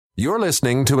You're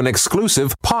listening to an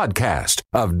exclusive podcast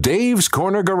of Dave's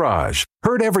Corner Garage.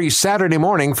 Heard every Saturday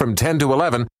morning from 10 to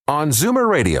 11 on Zoomer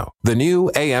Radio, the new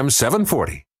AM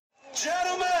 740.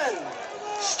 Gentlemen,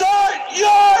 start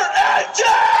your engine!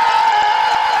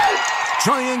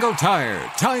 Triangle Tire,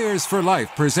 Tires for Life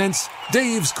presents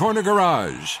Dave's Corner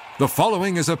Garage. The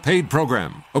following is a paid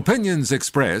program. Opinions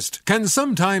expressed can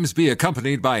sometimes be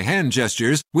accompanied by hand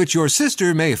gestures which your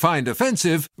sister may find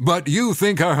offensive, but you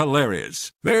think are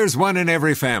hilarious. There's one in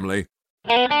every family.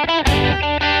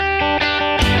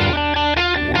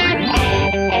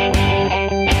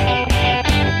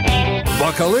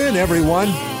 Buckle in, everyone.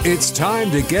 It's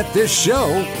time to get this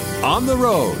show on the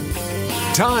road.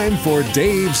 Time for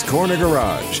Dave's Corner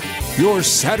Garage, your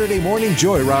Saturday morning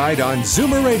joyride on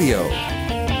Zoomer Radio.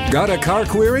 Got a car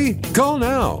query? Call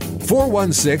now,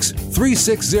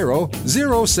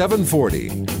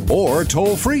 416-360-0740, or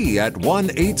toll free at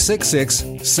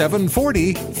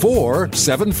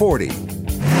 1-866-740-4740.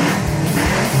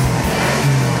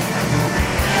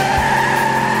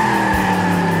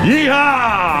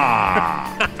 Yeehaw!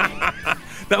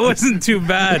 That wasn't too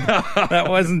bad. That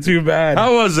wasn't too bad.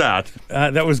 How was that?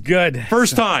 That was good.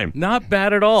 First time. Not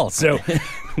bad at all. So,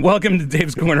 welcome to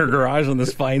Dave's Corner Garage on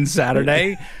this fine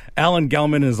Saturday. Alan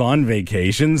Gelman is on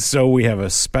vacation, so we have a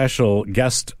special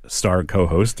guest star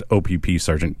co-host, OPP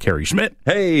Sergeant Kerry Schmidt.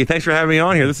 Hey, thanks for having me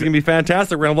on here. This is going to be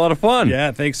fantastic. We're going to have a lot of fun.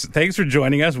 Yeah, thanks for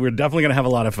joining us. We're definitely going to have a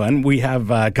lot of fun. We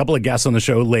have a couple of guests on the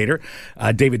show later.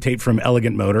 David Tate from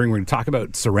Elegant Motoring. We're going to talk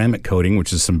about ceramic coating,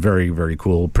 which is some very, very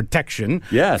cool protection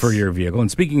for your vehicle. And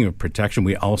speaking of protection,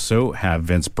 we also have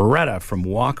Vince Beretta from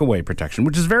Walkaway Protection,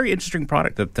 which is a very interesting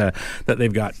product that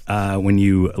they've got when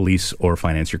you lease or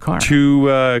finance your car.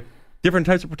 Different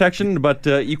types of protection, but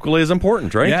equally as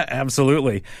important, right? Yeah,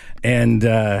 absolutely. And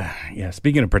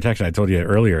speaking of protection, I told you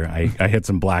earlier, I hit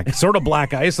some black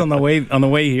ice on the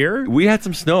way here. We had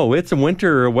some snow. We had some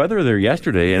winter weather there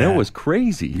yesterday, and it was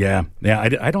crazy. Yeah.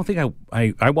 I don't think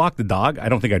I walked the dog. I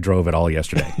don't think I drove at all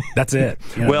yesterday. That's it.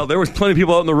 You know? Well, there was plenty of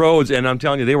people out on the roads, and I'm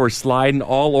telling you, they were sliding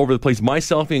all over the place,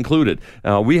 myself included.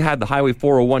 We had the Highway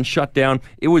 401 shut down.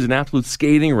 It was an absolute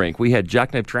skating rink. We had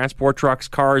jackknife transport trucks,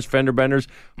 cars, fender benders.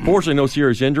 Fortunately, no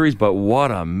serious injuries, but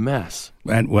what a mess.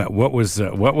 And what was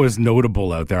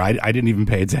notable out there? I didn't even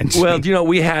pay attention.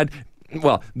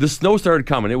 Well, the snow started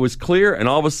coming. It was clear, and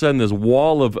all of a sudden, this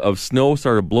wall of snow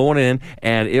started blowing in,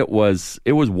 and it was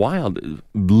wild.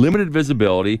 Limited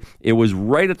visibility. It was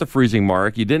right at the freezing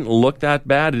mark. You didn't look that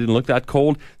bad. It didn't look that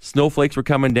cold. Snowflakes were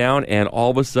coming down, and all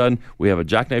of a sudden, we have a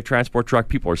jackknife transport truck.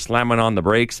 People are slamming on the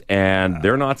brakes, and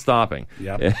they're not stopping.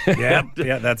 Yeah,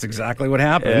 that's exactly what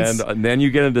happens. And then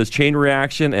you get into this chain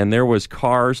reaction, and there was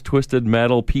cars, twisted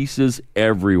metal pieces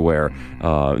everywhere.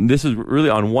 This is really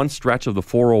on one stretch of the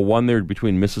 401 there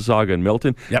between Mississauga and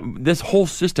Milton. Yep. This whole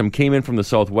system came in from the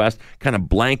southwest, kind of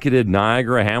blanketed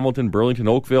Niagara, Hamilton, Burlington,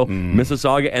 Oakville,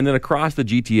 Mississauga, and then across the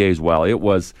GTA as well. It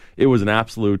was an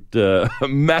absolute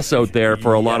mess out there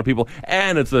for a lot of people,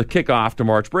 and it's the kickoff to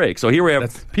March break. So here we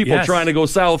have people trying to go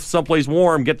south, someplace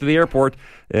warm, get to the airport,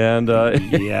 and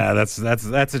that's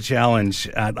a challenge.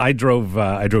 I drove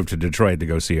to Detroit to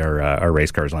go see our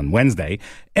race cars on Wednesday,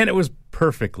 and it was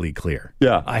perfectly clear.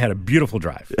 Yeah, I had a beautiful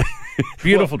drive.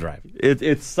 Beautiful drive.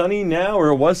 It's sunny now, or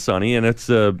it was sunny, and it's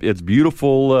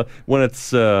beautiful when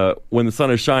the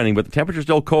sun is shining. But the temperature's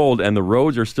still cold, and the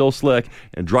roads are still slick,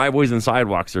 and driveways and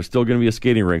sidewalks are still going to be a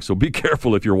skating rink. So be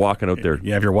careful if you're walking out there.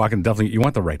 Yeah, if you're walking, definitely you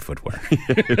want the right footwear.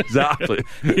 Exactly.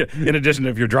 In addition,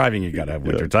 if you're driving, you got to have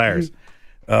winter tires.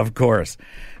 Of course.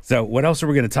 So what else are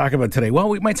we going to talk about today? Well,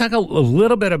 we might talk a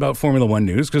little bit about Formula One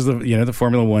news because the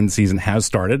Formula One season has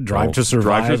started. Drive to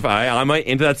Survive. I'm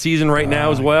into that season right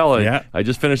now as well. I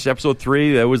just finished episode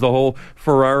 3. That was the whole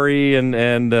Ferrari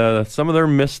and some of their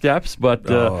missteps, but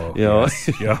yes.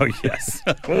 Yes.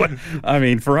 I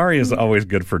mean, Ferrari is always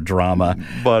good for drama,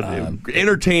 but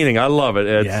entertaining. I love it.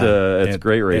 It's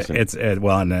great racing.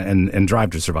 And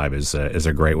Drive to Survive is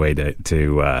a great way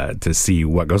to see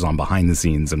what goes on behind the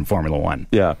scenes in Formula One.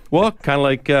 Yeah. Well, kind of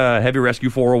like Heavy Rescue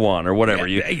 401 or whatever.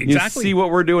 Exactly. You see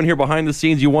what we're doing here behind the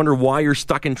scenes. You wonder why you're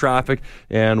stuck in traffic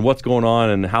and what's going on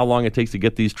and how long it takes to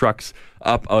get these trucks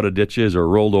up out of ditches or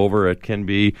rolled over. It can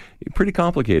be pretty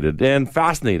complicated and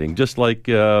fascinating, just like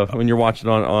when you're watching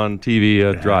on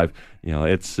TV Drive.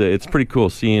 It's pretty cool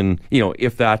seeing,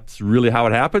 if that's really how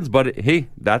it happens. But, hey,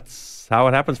 that's how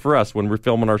it happens for us when we're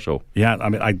filming our show. Yeah, I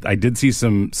mean, I did see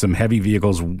some heavy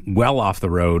vehicles well off the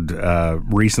road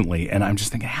recently, and I'm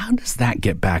just thinking, how does that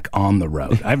get back on the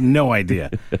road? I have no idea.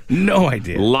 No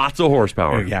idea. Lots of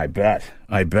horsepower. Yeah,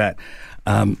 I bet.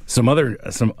 Some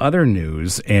other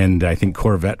news, and I think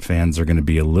Corvette fans are going to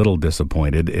be a little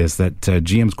disappointed, is that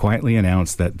GM's quietly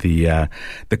announced that the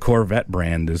Corvette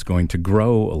brand is going to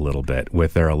grow a little bit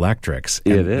with their electrics.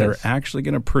 And they're actually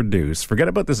going to produce, forget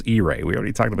about this E-Ray. We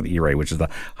already talked about the E-Ray, which is the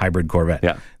hybrid Corvette.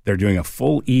 Yeah. They're doing a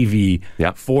full EV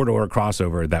four-door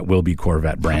crossover that will be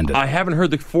Corvette branded. I haven't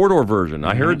heard the four-door version.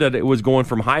 I heard that it was going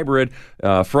from hybrid,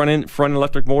 front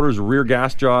electric motors, rear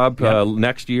gas job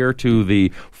next year to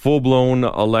the full-blown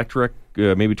electric.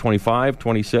 Maybe 25,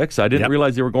 26. I didn't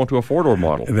realize they were going to a four-door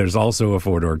model. There's also a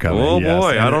four-door coming. Oh,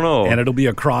 boy, I don't know. And it'll be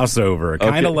a crossover,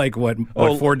 kind of like what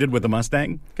Ford did with the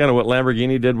Mustang. Kind of what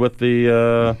Lamborghini did with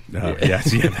the...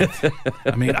 yes.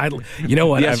 I mean, you know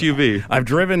what? The SUV. I've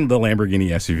driven the Lamborghini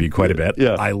SUV quite a bit.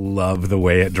 Yeah. I love the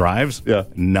way it drives. Yeah.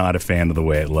 Not a fan of the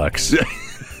way it looks.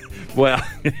 Well,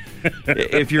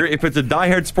 if it's a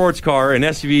diehard sports car, an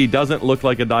SUV doesn't look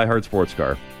like a diehard sports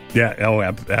car.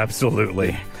 Yeah,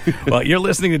 absolutely. Well, you're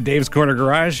listening to Dave's Corner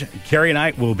Garage. Carrie and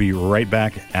I will be right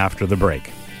back after the break.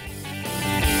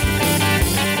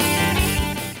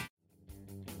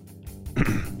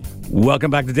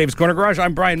 Welcome back to Dave's Corner Garage.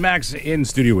 I'm Brian Max in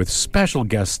studio with special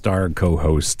guest star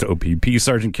co-host OPP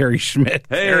Sergeant Carrie Schmidt.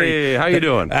 Hey, Carrie, how you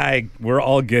doing? We're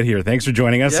all good here. Thanks for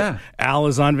joining us. Yeah. Al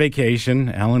is on vacation.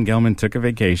 Alan Gelman took a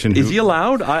vacation. Is he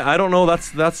allowed? I don't know.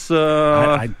 That's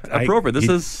appropriate.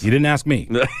 You didn't ask me.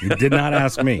 You did not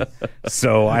ask me.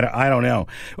 So I don't know.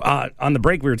 On the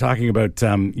break, we were talking about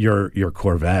your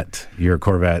Corvette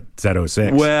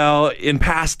Z06. Well, in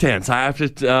past tense, I have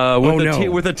to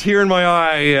with a tear in my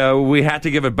eye. We had to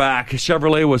give it back.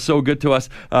 Chevrolet was so good to us.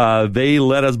 They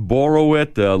let us borrow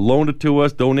it, loaned it to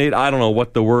us, donate. I don't know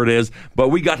what the word is, but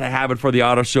we got to have it for the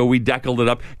auto show. We deckled it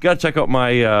up. Got to check out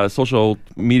my social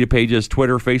media pages,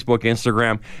 Twitter, Facebook,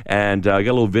 Instagram, and got a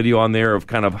little video on there of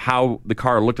kind of how the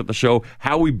car looked at the show,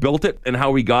 how we built it, and how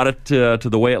we got it to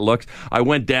the way it looks. I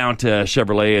went down to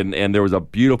Chevrolet, and there was a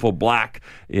beautiful black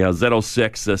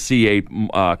Z06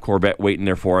 C8 Corvette waiting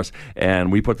there for us,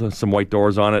 and we put some white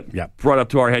doors on it, brought it up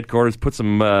to our headquarters, put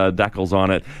some decals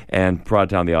on it, and brought it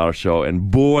down the auto show.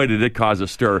 And boy, did it cause a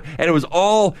stir. And it was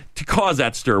all to cause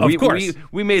that stir. Of course.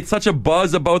 We made such a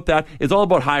buzz about that. It's all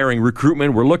about hiring,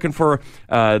 recruitment. We're looking for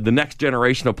the next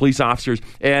generation of police officers.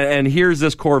 And here's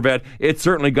this Corvette. It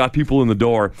certainly got people in the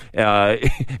door.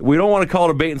 We don't want to call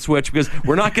it a bait and switch because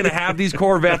we're not going to have these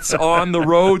Corvettes on the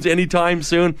roads anytime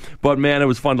soon. But, man, it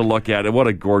was fun to look at. And what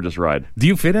a gorgeous ride. Do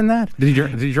you fit in that? Did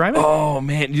you drive it? Oh,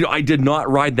 man. I did not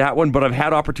ride that one, but I've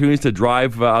had opportunities to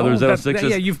drive other Z06s.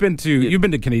 Yeah, you've been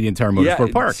to Canadian Tire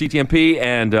Motorsport Park, CTMP,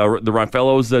 and the Ron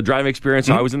Fellows driving experience.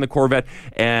 So I was in the Corvette,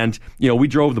 and we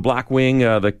drove the Blackwing,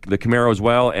 the Camaro as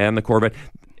well, and the Corvette.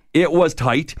 It was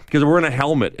tight because we're in a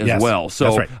helmet as well.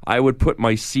 So I would put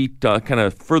my seat kind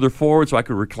of further forward so I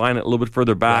could recline it a little bit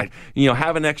further back. Right.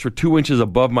 Have an extra 2 inches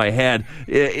above my head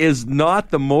is not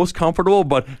the most comfortable,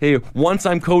 but hey, once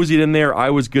I'm cozied in there, I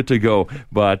was good to go.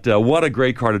 But what a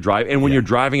great car to drive. And when you're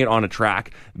driving it on a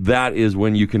track, that is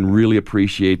when you can really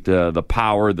appreciate the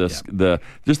power, just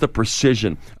the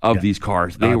precision of these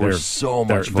cars. They were so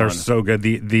much fun. They're so good.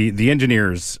 The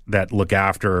engineers that look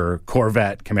after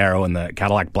Corvette, Camaro, and the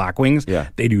Cadillac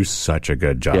Blackwings, they do such a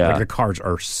good job. Like the cars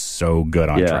are so good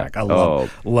on track. I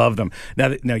love them.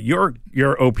 Now your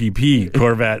OPP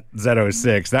Corvette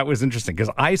Z06, that was interesting because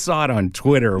I saw it on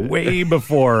Twitter way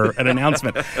before an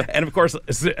announcement, and of course,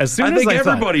 as soon as I think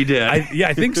everybody did.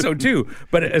 I think so too.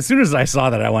 But as soon as I saw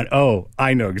that, I went, "Oh,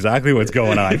 I know exactly what's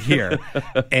going on here,"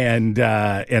 and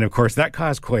of course, that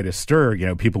caused quite a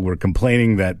stir. People were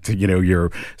complaining that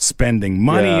you're spending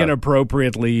money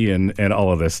inappropriately and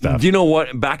all of this stuff. Do you know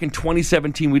what? Back in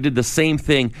 2017, we did the same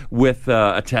thing with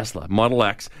a Tesla Model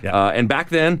X. And back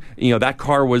then, that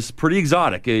car was pretty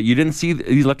exotic. You didn't see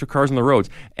these electric cars on the roads.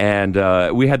 And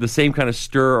we had the same kind of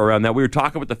stir around that. We were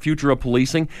talking about the future of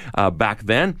policing back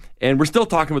then. And we're still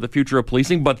talking about the future of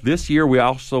policing. But this year, we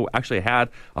also actually had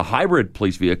a hybrid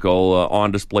police vehicle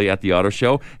on display at the auto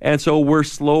show. And so we're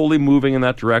slowly moving in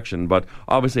that direction. But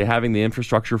obviously, having the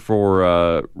infrastructure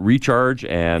for recharge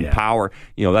and power,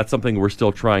 that's something we're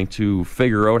still trying to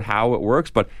figure out how it works.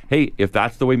 But hey, if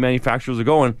that's the way manufacturers are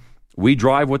going, we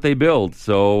drive what they build.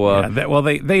 So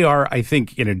they are. I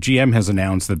think GM has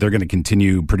announced that they're going to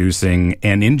continue producing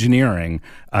and engineering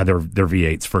their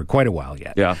V8s for quite a while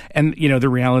yet. Yeah. And the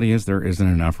reality is there isn't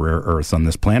enough rare earths on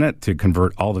this planet to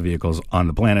convert all the vehicles on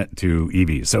the planet to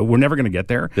EVs. So we're never going to get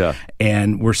there. Yeah.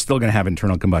 And we're still going to have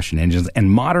internal combustion engines, and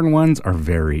modern ones are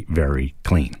very, very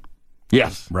clean.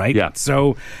 Yes. Right. Yeah.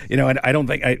 So, I don't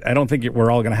think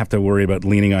we're all going to have to worry about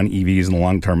leaning on EVs in the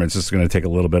long term. It's just going to take a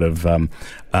little bit of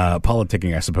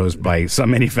politicking, I suppose, by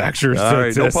some manufacturers. All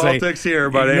right, no politics here,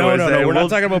 but anyways, no, we're not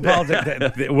talking about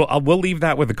politics. We'll leave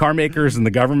that with the car makers and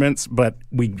the governments, but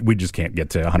we just can't get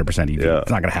to 100% EV. Yeah.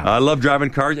 It's not going to happen. I love driving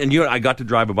cars, and I got to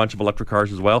drive a bunch of electric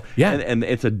cars as well. Yeah, and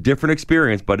it's a different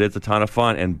experience, but it's a ton of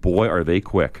fun, and boy, are they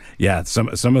quick. Yeah, some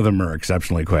of them are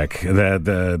exceptionally quick.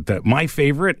 My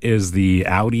favorite is the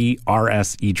Audi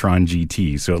RS e-tron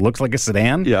GT. So it looks like a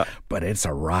sedan, but it's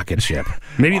a rocket ship.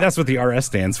 Maybe that's what the RS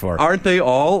stands for. Aren't they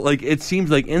all? Like, it seems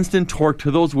like instant torque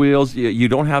to those wheels. You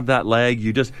don't have that lag.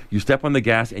 You step on the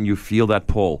gas and you feel that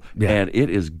pull, and it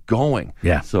is going.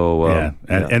 Yeah. So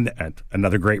and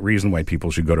another great reason why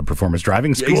people should go to performance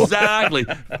driving school. Exactly.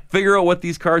 Figure out what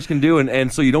these cars can do,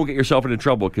 and so you don't get yourself into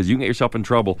trouble, because you can get yourself in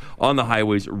trouble on the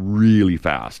highways really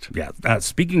fast. Yeah.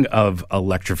 Speaking of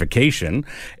electrification,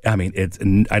 I mean,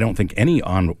 I don't think any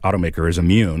automaker is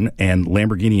immune. And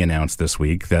Lamborghini announced this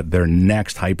week that their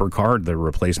next hypercar, the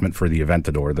replacement for the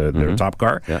Aventador, their top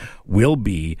car, will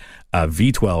be a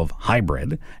V12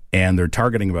 hybrid, and they're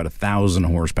targeting about 1,000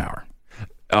 horsepower.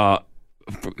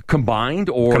 Combined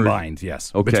or combined?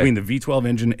 Yes. Okay. Between the V12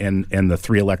 engine and the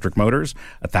 3 electric motors,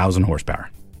 1,000 horsepower.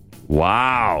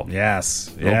 Wow.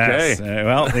 Yes. Okay.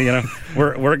 Well,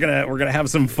 we're gonna have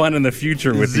some fun in the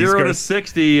future with 0 to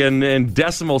 60 in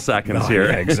decimal seconds here.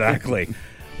 Yeah, exactly.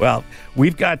 Well,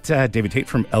 we've got David Tate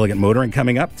from Elegant Motoring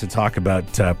coming up to talk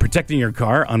about protecting your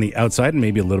car on the outside and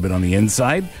maybe a little bit on the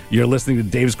inside. You're listening to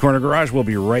Dave's Corner Garage. We'll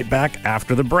be right back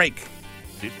after the break.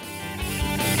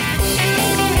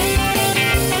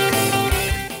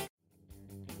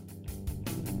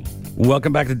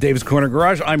 Welcome back to Dave's Corner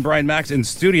Garage. I'm Brian Max in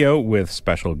studio with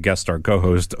special guest star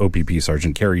co-host OPP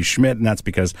Sergeant Kerry Schmidt, and that's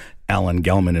because Alan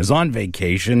Gelman is on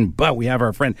vacation, but we have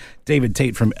our friend David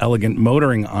Tate from Elegant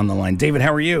Motoring on the line. David,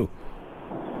 how are you?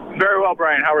 Very well,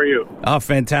 Brian. How are you? Oh,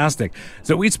 fantastic.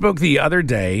 So we spoke the other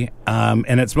day,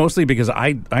 and it's mostly because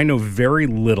I know very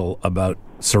little about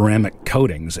ceramic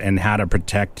coatings and how to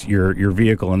protect your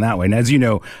vehicle in that way. And as you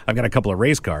know, I've got a couple of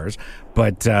race cars,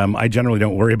 but I generally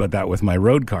don't worry about that with my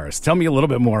road cars. Tell me a little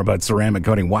bit more about ceramic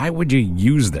coating. Why would you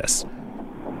use this?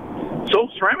 So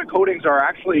ceramic coatings are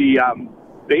actually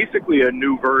basically a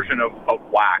new version of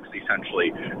wax,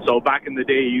 essentially. So back in the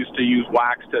day, you used to use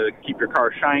wax to keep your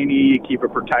car shiny, keep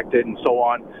it protected, and so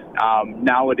on.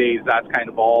 Nowadays, that's kind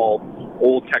of all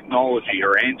old technology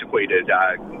or antiquated.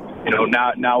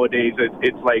 Nowadays,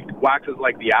 it's like wax is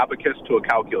like the abacus to a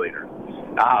calculator.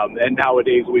 And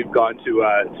nowadays, we've gone to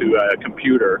a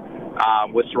computer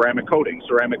with ceramic coatings.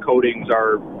 Ceramic coatings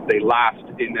they last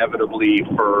inevitably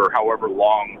for however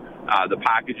long the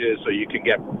packages, so you can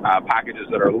get packages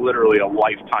that are literally a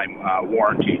lifetime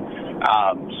warranty.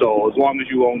 So as long as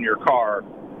you own your car,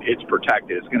 it's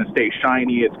protected. It's going to stay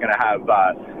shiny. It's going to have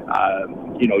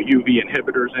UV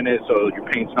inhibitors in it, so your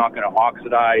paint's not going to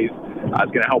oxidize.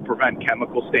 It's going to help prevent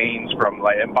chemical stains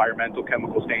environmental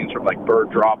chemical stains from like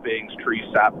bird droppings, tree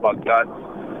sap, bug guts.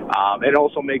 It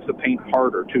also makes the paint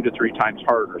harder, 2 to 3 times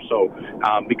harder. So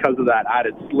because of that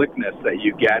added slickness that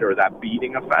you get, or that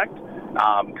beading effect,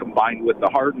 combined with the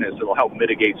hardness, it'll help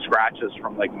mitigate scratches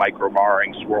from like micro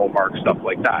marring, swirl marks, stuff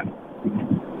like that.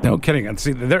 No kidding.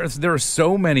 See, there are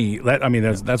so many. I mean,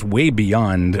 that's way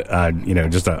beyond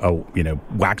just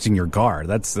waxing your car.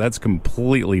 That's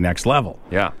completely next level.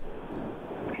 Yeah.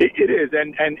 It is,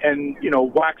 and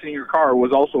waxing your car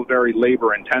was also very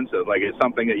labor intensive. Like, it's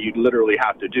something that you'd literally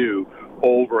have to do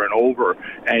over and over,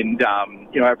 and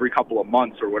every couple of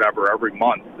months or whatever, every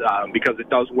month, because it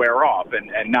does wear off.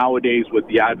 And nowadays, with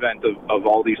the advent of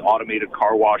all these automated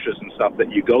car washes and stuff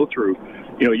that you go through,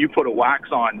 you put a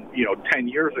wax on 10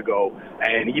 years ago,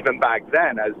 and even back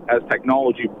then, as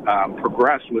technology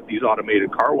progressed with these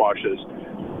automated car washes,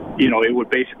 it would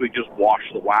basically just wash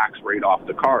the wax right off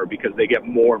the car, because they get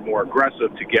more and more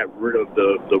aggressive to get rid of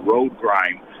the road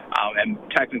grime. And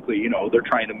technically, they're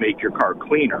trying to make your car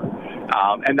cleaner.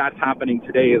 And that's happening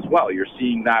today as well. You're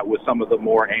seeing that with some of the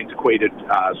more antiquated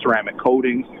ceramic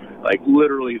coatings, like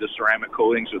literally the ceramic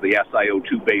coatings or the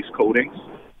SiO2-based coatings.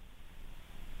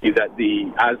 That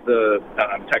as the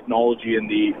technology in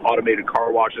the automated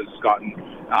car washes has gotten,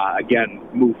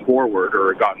 moved forward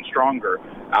or gotten stronger,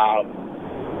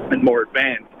 and more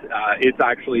advanced, it's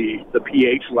actually the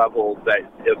pH level that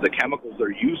of the chemicals they're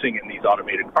using in these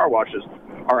automated car washes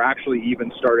are actually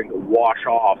even starting to wash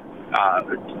off,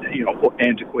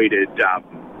 antiquated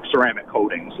ceramic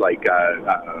coatings like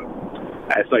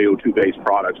SiO2-based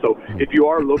products. So if you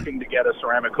are looking to get a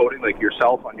ceramic coating like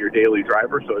yourself on your daily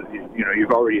driver, so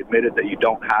you've already admitted that you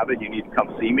don't have it, you need to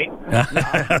come see me.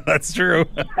 That's true.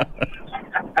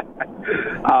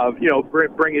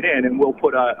 Bring it in, and we'll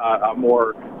put a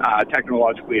more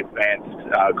technologically advanced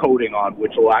coating on,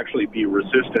 which will actually be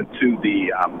resistant to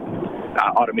the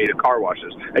automated car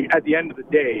washes. At the end of the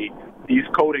day, these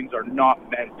coatings are not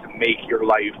meant to make your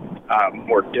life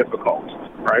more difficult,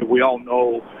 right? We all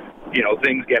know,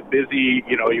 things get busy.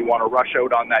 You want to rush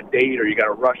out on that date, or you got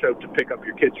to rush out to pick up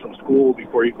your kids from school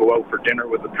before you go out for dinner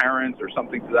with the parents or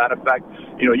something to that effect.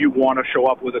 You want to show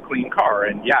up with a clean car,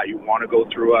 and you want to go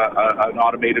through an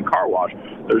automated car wash.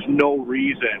 There's no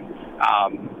reason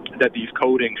that these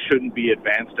coatings shouldn't be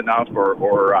advanced enough or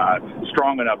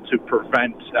strong enough to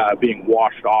prevent being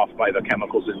washed off by the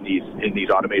chemicals in these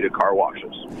automated car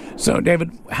washes. So,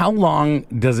 David, how long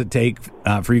does it take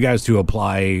for you guys to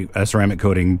apply a ceramic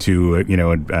coating to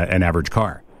an average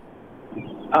car?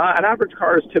 An average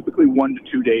car is typically 1 to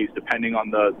 2 days, depending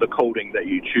on the coating that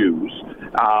you choose.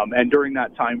 And during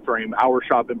that time frame, our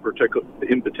shop in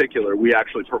particular, we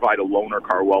actually provide a loaner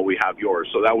car while we have yours.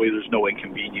 So that way, there's no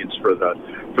inconvenience for the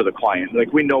client.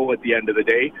 Like, we know at the end of the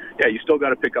day, you still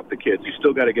got to pick up the kids, you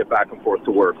still got to get back and forth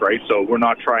to work, right? So we're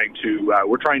not trying to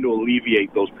we're trying to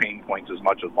alleviate those pain points as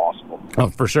much as possible. Oh,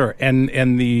 for sure. And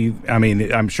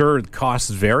I'm sure costs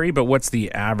vary, but what's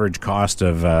the average cost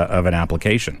of an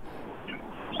application?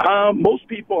 Most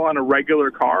people on a regular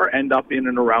car end up in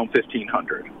and around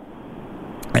 $1,500.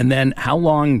 And then, how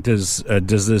long does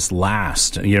this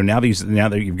last? Now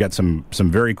that you've got some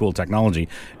very cool technology,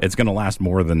 it's going to last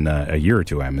more than a year or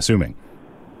two, I'm assuming.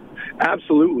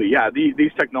 Absolutely, yeah.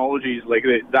 These technologies, like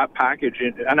that package,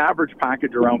 an average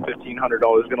package around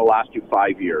 $1,500 is going to last you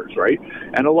 5 years, right?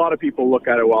 And a lot of people look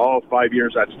at it, 5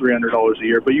 years, that's $300 a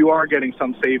year, but you are getting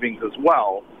some savings as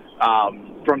well.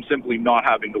 From simply not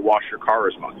having to wash your car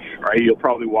as much, right? You'll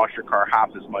probably wash your car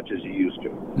half as much as you used to.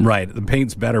 Right. The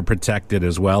paint's better protected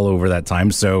as well over that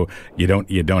time, so you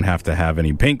don't have to have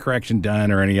any paint correction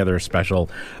done or any other special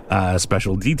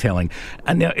detailing.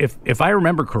 And now, if I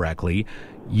remember correctly,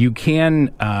 you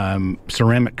can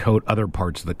ceramic coat other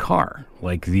parts of the car,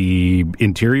 like the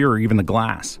interior or even the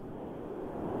glass.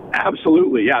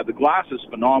 Absolutely, yeah. The glass is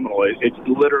phenomenal. It's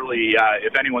literally,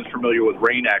 if anyone's familiar with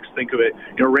Rain-X, think of it,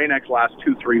 Rain-X lasts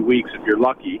 2-3 weeks if you're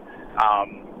lucky.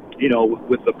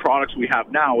 With the products we have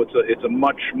now, it's a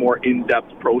much more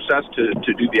in-depth process to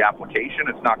do the application.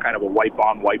 It's not kind of a wipe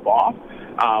on, wipe off.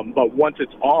 But once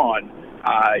it's on,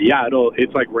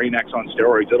 it's like Rain-X on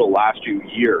steroids. It'll last you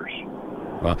years.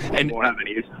 Well, and won't have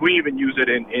any issues. We even use it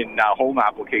in home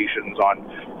applications on,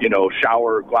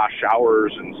 glass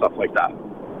showers and stuff like that.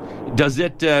 Does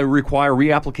it require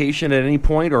reapplication at any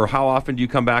point, or how often do you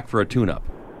come back for a tune-up?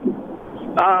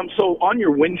 So on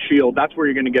your windshield, that's where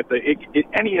you're going to get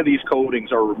any of these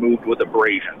coatings are removed with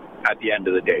abrasion at the end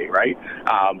of the day, right?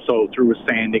 So through a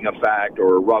sanding effect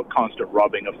or a constant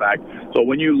rubbing effect. So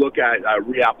when you look at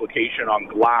reapplication on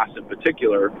glass in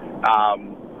particular,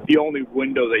 the only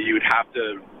window that you would have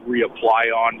to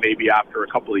reapply on maybe after a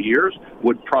couple of years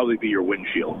would probably be your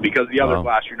windshield, because the other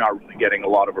glass you're not really getting a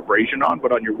lot of abrasion on,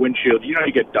 but on your windshield, you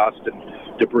get dust and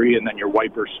debris, and then your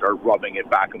wipers start rubbing it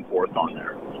back and forth on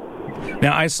there.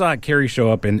 Now, I saw Kerry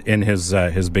show up in his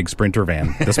big Sprinter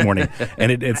van this morning,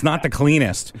 and it's not the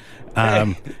cleanest.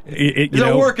 It's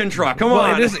a working truck. Come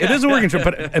on. It is a working truck.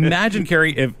 But imagine,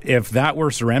 Kerry, if that were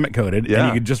ceramic coated and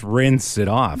you could just rinse it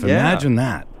off. Imagine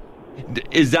that.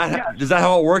 Is that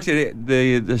how it works?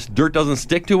 This dirt doesn't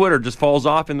stick to it, or just falls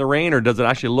off in the rain, or does it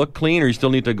actually look clean, or you still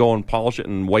need to go and polish it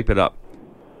and wipe it up?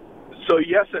 So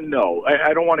yes and no.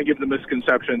 I don't want to give the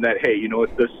misconception that, hey,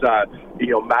 it's this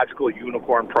magical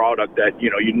unicorn product that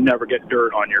you never get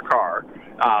dirt on your car.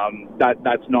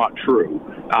 That's not true.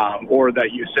 Or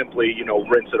that you simply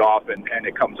rinse it off and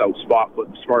it comes out spotless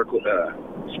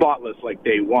like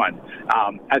day one.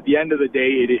 At the end of the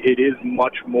day, it is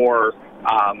much more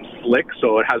slick,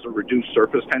 so it has a reduced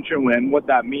surface tension, and what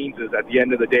that means is at the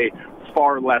end of the day,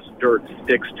 far less dirt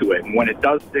sticks to it, and when it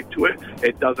does stick to it,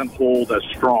 it doesn't hold as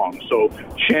strong. So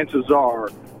chances are,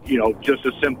 just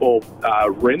a simple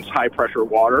rinse, high pressure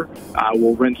water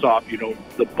will rinse off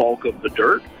the bulk of the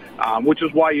dirt, which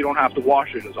is why you don't have to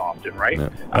wash it as often, right?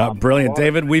 Brilliant.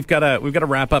 David, we've got to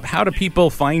wrap up. How do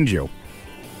people find you?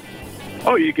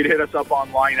 Oh, you can hit us up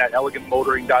online at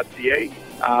elegantmotoring.ca.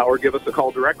 Or give us a call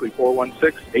directly,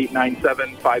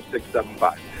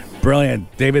 416-897-5675.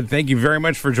 Brilliant. David, thank you very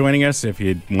much for joining us. If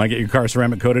you want to get your car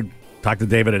ceramic coated, talk to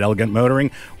David at Elegant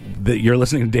Motoring. You're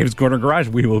listening to Dave's Corner Garage.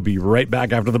 We will be right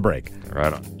back after the break.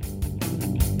 Right on.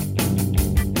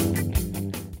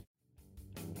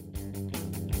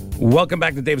 Welcome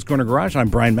back to Dave's Corner Garage. I'm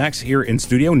Brian Max here in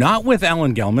studio, not with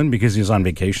Alan Gelman because he's on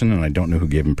vacation and I don't know who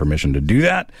gave him permission to do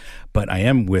that, but I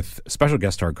am with special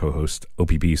guest star co-host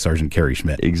OPP Sergeant Kerry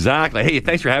Schmidt. Exactly. Hey,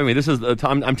 thanks for having me. This is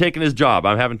I'm taking his job.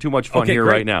 I'm having too much fun here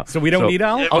great. right now. So we don't need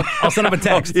Al? I'll send him a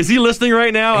text. Is he listening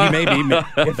right now? He may be.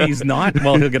 If he's not,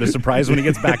 well, he'll get a surprise when he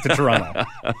gets back to Toronto.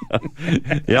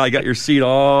 Yeah, I got your seat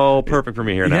all perfect for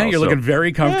me here now. Yeah, you're looking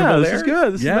very comfortable there. This is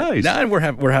good. This is nice. No, and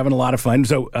we're having a lot of fun.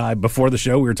 So before the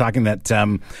show, we were talking that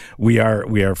we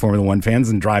are Formula One fans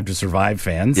and Drive to Survive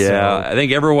fans. Yeah, so. I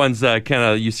think everyone's kind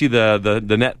of, you see the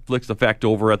Netflix effect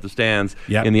over at the stands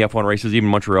in the F1 races, even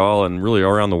Montreal and really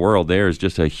around the world. There is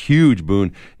just a huge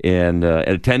boon in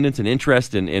attendance and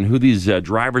interest in who these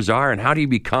drivers are and how do you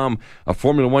become a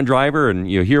Formula One driver. And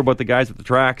you hear about the guys at the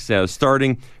tracks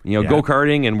starting,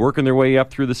 go-karting and working their way up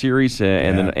through the series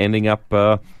and then ending up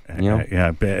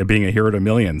being a hero to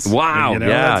millions. Wow.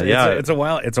 It's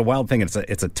a wild thing.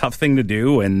 It's a tough thing to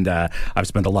do, and I've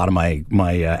spent a lot of my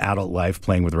adult life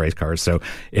playing with race cars, so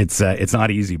it's not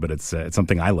easy, but it's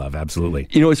something I love absolutely.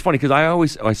 It's funny because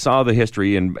I saw the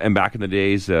history and back in the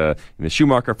days, in the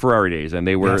Schumacher Ferrari days, and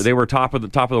they were top of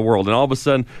the world, and all of a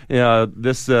sudden these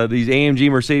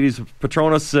AMG Mercedes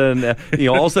Petronas and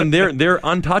all of a sudden they're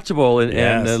untouchable,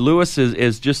 and Lewis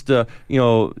is just an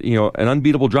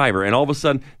unbeatable driver, and all of a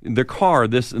sudden their car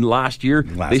last year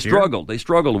they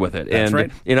struggled with it. That's and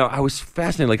right. I was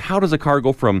fascinated, like, how does a car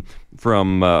go from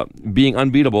being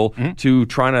unbeatable to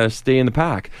trying to stay in the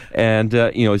pack, and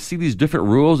see these different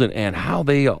rules and how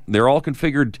they're all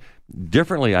configured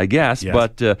differently, I guess,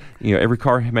 but every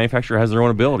car manufacturer has their own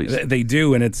abilities. They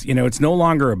do, and it's no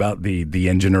longer about the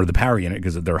engine or the power unit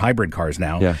because they're hybrid cars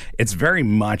now. Yeah. It's very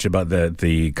much about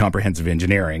the comprehensive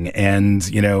engineering, and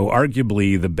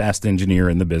arguably the best engineer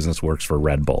in the business works for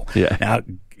Red Bull. Yeah. Now,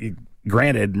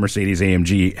 granted,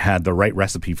 Mercedes-AMG had the right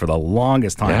recipe for the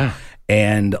longest time. Yeah.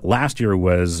 And last year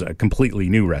was a completely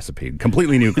new recipe,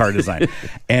 completely new car design.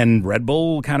 And Red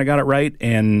Bull kind of got it right,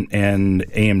 and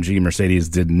AMG Mercedes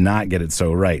did not get it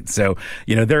so right. So,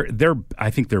 I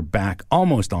think they're back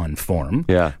almost on form.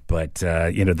 Yeah. But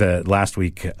the last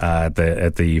week at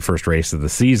the first race of the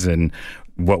season,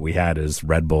 what we had is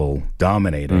Red Bull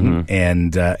dominating,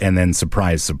 and then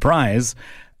surprise,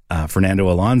 Fernando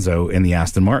Alonso in the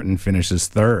Aston Martin finishes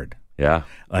third. Yeah.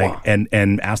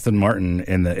 And Aston Martin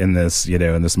in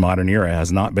this modern era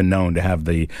has not been known to have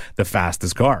the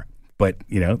fastest car. But,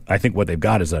 I think what they've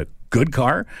got is a good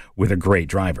car with a great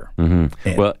driver.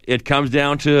 Well, it comes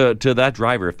down to that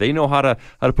driver. If they know how to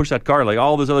push that car, like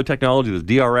all this other technology, this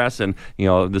DRS and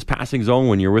this passing zone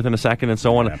when you're within a second and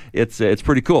so on, it's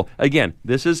pretty cool. Again,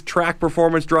 this is track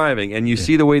performance driving, and you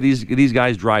see the way these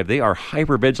guys drive. They are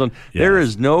hyper vigilant. Yes. There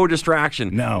is no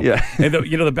distraction. No. Yeah. And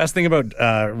the best thing about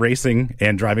racing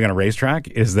and driving on a racetrack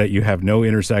is that you have no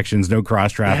intersections, no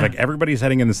cross traffic. Yeah. Everybody's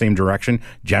heading in the same direction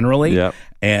generally. Yep.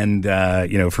 And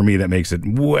for me, that makes it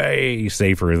way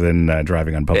safer than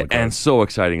driving on public roads. And so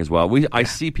exciting as well. I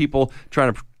see people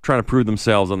trying to prove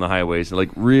themselves on the highways. Like,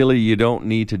 really, you don't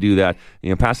need to do that.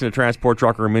 Passing a transport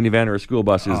truck or a minivan or a school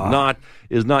bus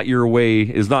is not your way.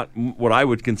 Is not what I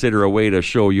would consider a way to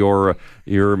show your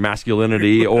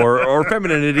masculinity or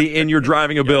femininity in your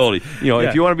driving ability.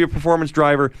 If you want to be a performance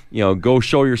driver, go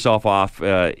show yourself off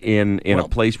in a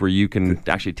place where you can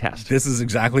actually test. This is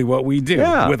exactly what we do.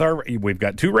 Yeah. We've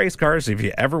got 2 race cars. If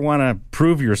you ever want to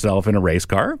prove yourself in a race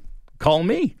car, call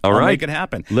me. All I'll right. make it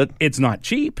happen. It's not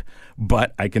cheap,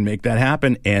 but I can make that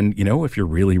happen. And, if you're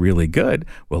really, really good,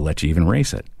 we'll let you even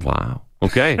race it. Wow.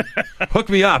 Okay. Hook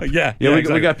me up. Yeah,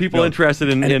 exactly. We got people interested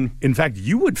in... In fact,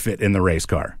 you would fit in the race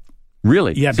car.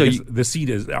 Really? Yeah, because the seat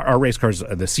is, our race cars,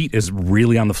 the seat is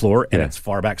really on the floor and it's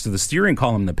far back. So the steering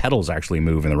column, the pedals actually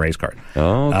move in the race car.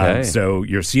 Oh, okay. So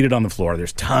you're seated on the floor.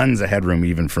 There's tons of headroom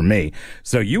even for me.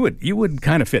 So you would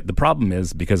kind of fit. The problem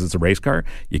is because it's a race car,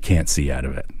 you can't see out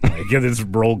of it. There's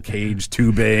roll cage,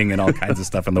 tubing, and all kinds of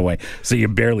stuff in the way. So you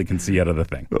barely can see out of the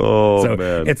thing. Oh, so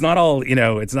man. It's not all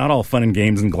fun and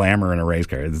games and glamour in a race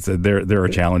car. There are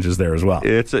challenges there as well.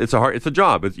 It's a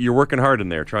job. You're working hard in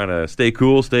there, trying to stay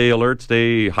cool, stay alert,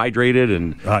 stay hydrated,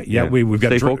 and we've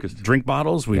got focused. Drink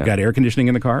bottles. We've got air conditioning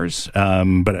in the cars,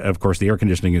 but of course the air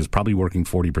conditioning is probably working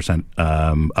 40%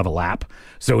 of a lap,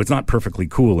 so it's not perfectly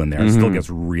cool in there. It still gets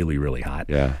really, really hot.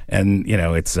 Yeah, and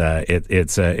it's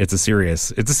a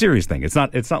serious thing. It's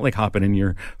not like hopping in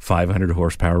your 500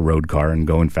 horsepower road car and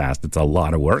going fast. It's a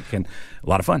lot of work and a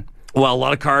lot of fun. Well, a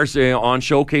lot of cars on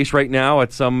showcase right now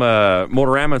at some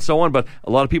Motorama and so on, but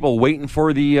a lot of people waiting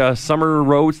for the summer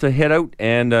roads to hit out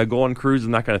and go on cruise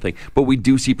and that kind of thing. But we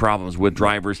do see problems with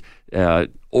drivers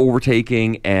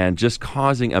overtaking and just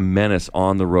causing a menace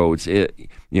on the roads.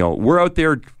 We're out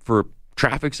there for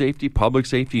traffic safety, public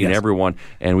safety, and everyone,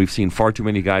 and we've seen far too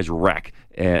many guys wreck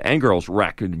and girls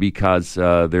wreck because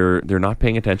they're not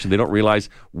paying attention. They don't realize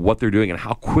what they're doing and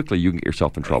how quickly you can get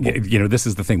yourself in trouble. This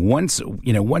is the thing. Once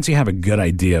you have a good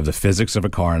idea of the physics of a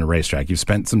car on a racetrack, you've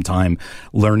spent some time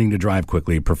learning to drive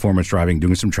quickly, performance driving,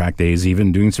 doing some track days,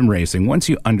 even doing some racing. Once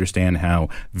you understand how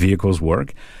vehicles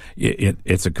work,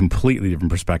 it's a completely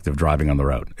different perspective driving on the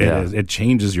road. It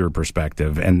changes your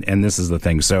perspective, and this is the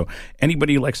thing. So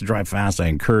anybody who likes to drive fast, I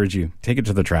encourage you, take it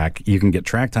to the track. You can get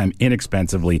track time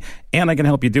inexpensively, and I can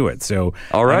help you do it. So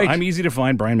all right. I'm easy to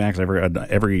find, Brian Max,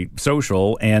 every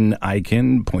social, and I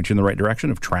can point you in the right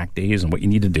direction of track days and what you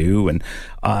need to do and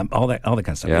all that kind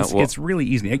of stuff. Yeah, it's really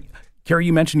easy. Kerry,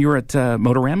 you mentioned you were at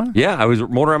Motorama? Yeah, I was at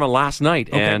Motorama last night,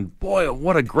 and boy,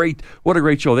 what a great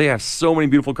show. They have so many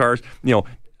beautiful cars.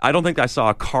 I don't think I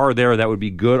saw a car there that would be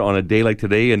good on a day like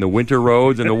today in the winter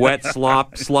roads and the wet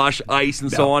slop, slush, ice,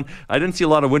 and so on. I didn't see a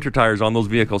lot of winter tires on those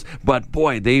vehicles, but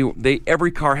boy, they every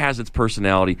car has its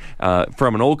personality.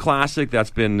 From an old classic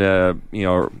that's been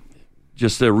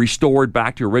just restored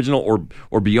back to original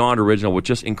or beyond original with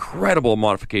just incredible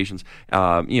modifications.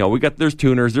 There's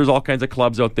tuners, there's all kinds of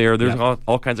clubs out there, there's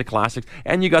all kinds of classics,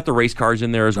 and you got the race cars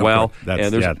in there as well.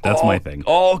 That's my thing.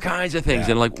 All kinds of things,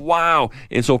 and wow.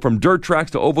 And so from dirt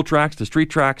tracks to oval tracks to street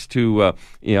tracks to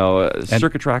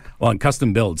circuit track. Well, and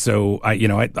custom build. So I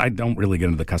don't really get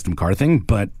into the custom car thing,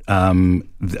 but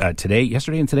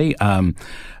yesterday and today.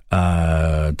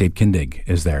 Dave Kindig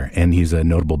is there, and he's a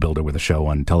notable builder with a show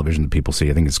on television that people see.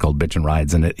 I think it's called Bitch and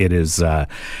Rides, and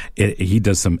he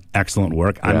does some excellent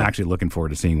work. I'm actually looking forward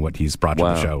to seeing what he's brought to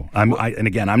the show. And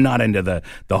again, I'm not into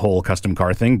the whole custom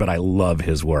car thing, but I love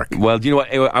his work. Well, do you know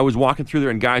what? I was walking through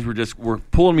there, and guys were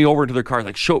pulling me over into their cars,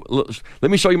 like,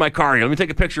 let me show you my car here. Let me take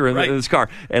a picture of this car.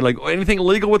 And like, anything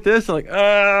illegal with this? I'm like,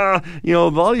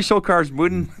 all these show cars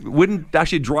wouldn't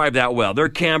actually drive that well. They're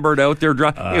cambered out. They're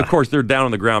of course, they're down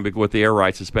on the ground with the air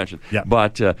ride suspension. Yeah.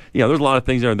 But, there's a lot of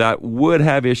things there that would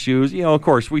have issues. Of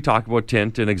course, we talk about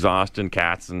tint and exhaust and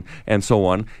cats and so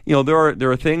on.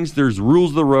 There are things, there's rules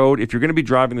of the road. If you're going to be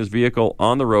driving this vehicle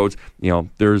on the roads,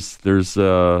 there's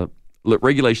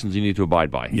regulations you need to abide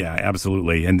by. Yeah,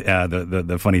 absolutely. And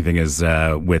the funny thing is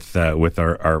with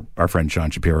our friend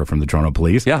Sean Shapiro from the Toronto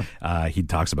Police, he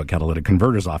talks about catalytic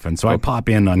converters often. So I pop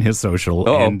in on his social,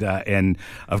 and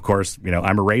of course,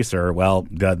 I'm a racer. Well,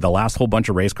 the last whole bunch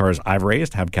of race cars I've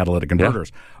raced have catalytic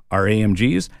converters. Our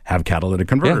AMGs have catalytic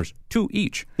converters, 2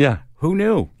 each. Yeah. Who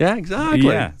knew? Yeah, exactly.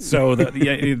 Yeah. So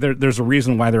there's a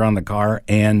reason why they're on the car,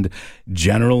 and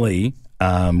generally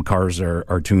cars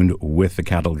are tuned with the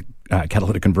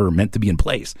catalytic converter meant to be in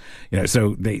place.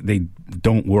 So they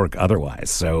don't work otherwise.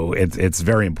 So it's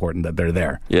very important that they're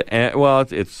there. Yeah,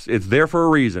 it's there for a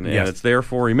reason, and it's there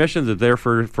for emissions. It's there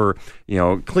for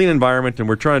clean environment, and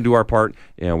we're trying to do our part.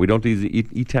 We don't do the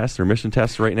e-tests or emission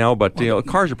tests right now, but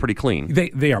cars are pretty clean.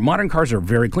 They are. Modern cars are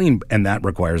very clean, and that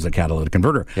requires a catalytic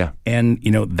converter. Yeah, and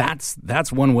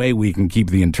that's one way we can keep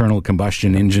the internal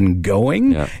combustion engine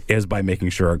going is by making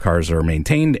sure our cars are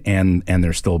maintained and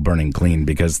they're still burning clean,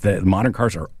 because the modern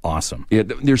cars are awesome. Yeah,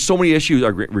 there's so many issues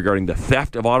regarding the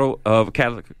theft of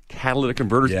catalytic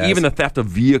converters, even the theft of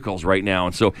vehicles right now.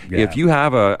 And so if you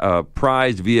have a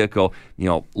prized vehicle,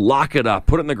 lock it up,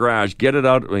 put it in the garage, get it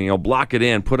out, block it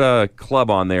in, put a club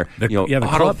on there.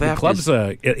 The clubs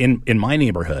in my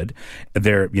neighborhood,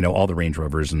 they're all the Range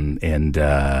Rovers and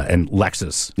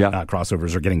Lexus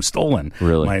crossovers are getting stolen.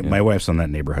 Really? My wife's on that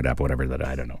neighborhood app, whatever that,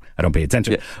 I don't know. I don't pay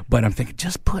attention. But I'm thinking,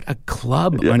 just put a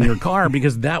club on your car,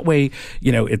 because that way,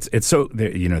 it's so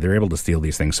they're able to steal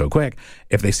these things so quick.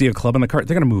 If they see a club in the car,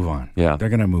 they're going to move on. Yeah, they're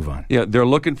going to move on. Yeah, they're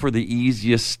looking for the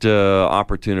easiest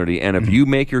opportunity, and if you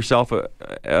make yourself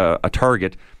a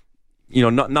target,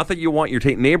 not that you want your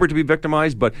neighbor to be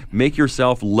victimized, but make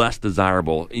yourself less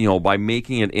desirable, by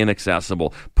making it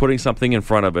inaccessible, putting something in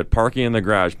front of it, parking in the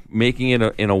garage, making it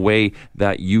in a way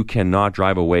that you cannot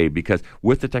drive away. Because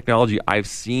with the technology, I've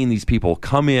seen these people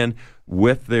come in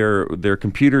with their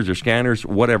computers or scanners,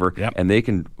 whatever, and they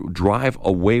can drive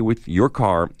away with your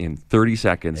car in 30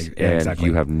 seconds, and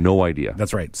you have no idea.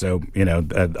 That's right. So,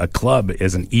 a club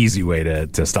is an easy way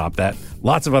to stop that.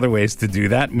 Lots of other ways to do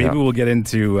that. Maybe we'll get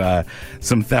into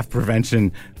some theft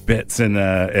prevention bits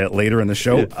later in the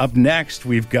show. Up next,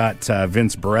 we've got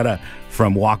Vince Beretta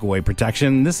from Walkaway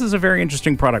Protection. This is a very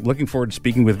interesting product. Looking forward to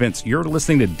speaking with Vince. You're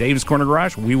listening to Dave's Corner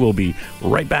Garage. We will be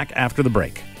right back after the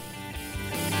break.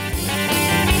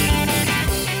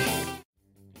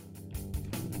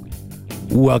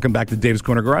 Welcome back to Dave's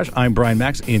Corner Garage. I'm Brian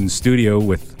Max in studio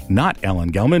with not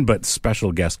Alan Gelman, but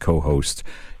special guest co-host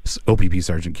OPP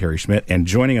Sergeant Kerry Schmidt. And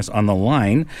joining us on the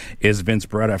line is Vince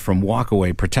Beretta from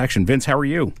Walkaway Protection. Vince, how are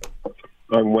you?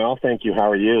 I'm well, thank you.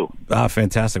 How are you?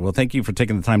 Fantastic. Well, thank you for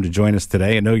taking the time to join us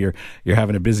today. I know you're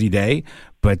having a busy day,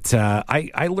 but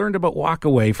I learned about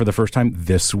Walkaway for the first time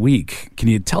this week. Can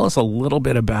you tell us a little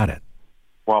bit about it?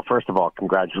 Well, first of all,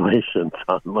 congratulations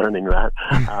on learning that.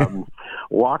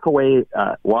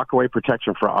 Walkaway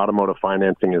Protection for Automotive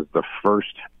Financing is the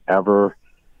first ever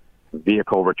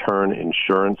vehicle return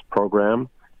insurance program.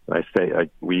 I say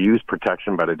we use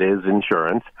protection, but it is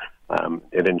insurance.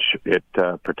 It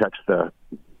protects the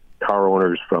car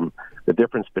owners from the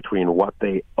difference between what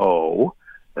they owe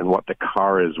and what the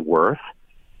car is worth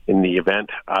in the event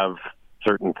of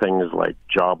certain things like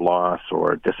job loss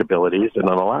or disabilities, and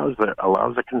it allows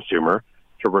the consumer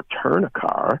to return a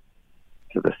ar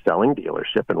to the selling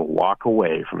dealership and walk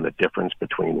away from the difference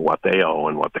between what they owe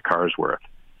and what the car is worth.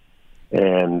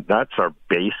 And that's our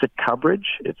basic coverage.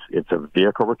 It's a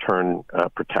vehicle return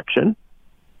protection.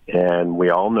 And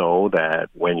we all know that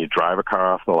when you drive a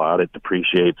car off the lot, it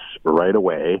depreciates right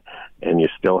away, and you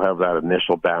still have that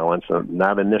initial balance, and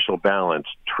that initial balance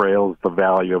trails the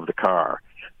value of the car.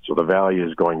 So the value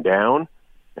is going down,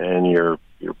 and your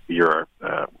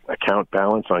account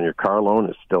balance on your car loan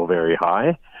is still very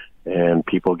high, and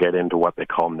people get into what they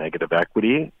call negative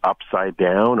equity, upside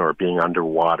down, or being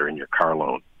underwater in your car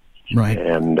loan. Right.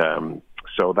 And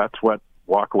so that's what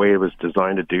Walkaway was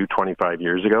designed to do 25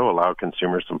 years ago, allow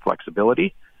consumers some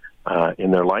flexibility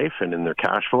in their life and in their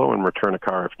cash flow and return a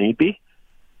car if need be.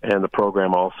 And the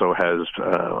program also has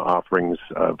offerings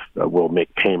of will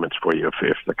make payments for you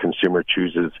if the consumer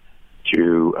chooses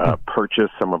to purchase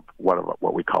some of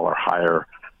what we call our higher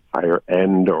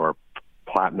end or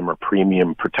platinum or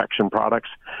premium protection products.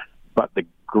 But the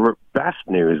best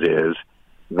news is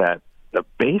that the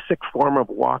basic form of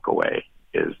Walkaway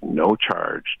is no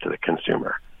charge to the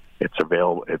consumer. It's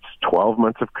available. It's 12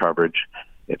 months of coverage.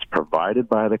 It's provided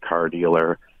by the car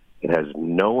dealer. It has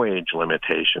no age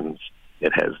limitations.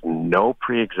 It has no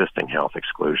pre-existing health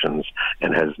exclusions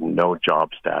and has no job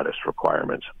status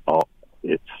requirements. All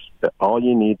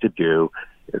you need to do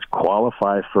is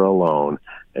qualify for a loan,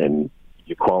 and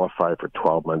you qualify for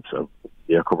 12 months of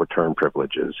vehicle return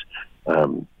privileges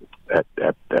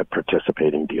at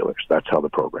participating dealers. That's how the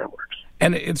program works.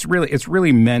 And it's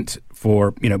really meant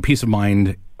for, peace of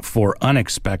mind for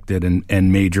unexpected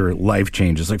and major life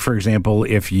changes. Like, for example,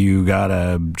 if you got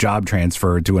a job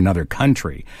transfer to another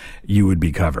country, you would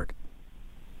be covered.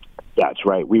 That's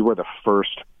right. We're the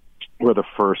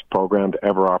first program to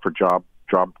ever offer job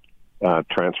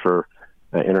transfer,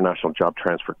 international job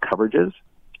transfer coverages.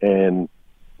 And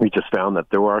we just found that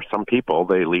there are some people,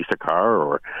 they lease a car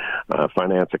or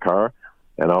finance a car,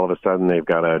 and all of a sudden they've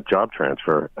got a job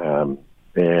transfer,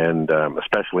 and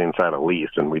especially inside a lease,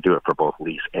 and we do it for both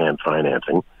lease and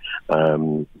financing.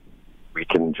 We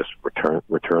can just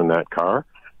return that car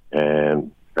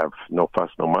and have no fuss,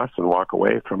 no muss, and walk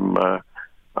away from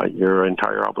your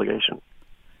entire obligation.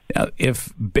 Now,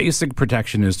 if basic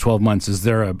protection is 12 months, is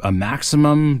there a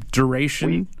maximum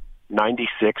duration?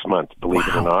 96 months, believe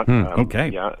it or not. Okay.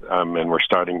 Yeah, and we're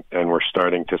starting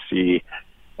to see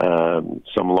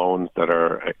some loans that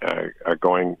are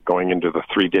going into the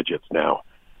 3 digits now,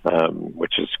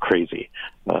 which is crazy.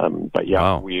 But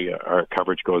yeah, wow. Our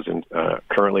coverage goes in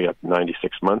currently at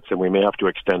 96 months, and we may have to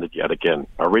extend it yet again.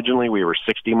 Originally, we were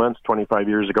 60 months 25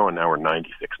 years ago, and now we're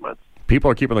 96 months.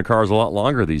 People are keeping their cars a lot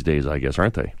longer these days, I guess,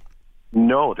 aren't they?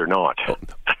 No, they're not.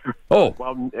 Oh.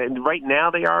 Well, and right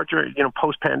now they are,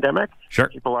 post-pandemic. Sure.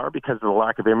 People are because of the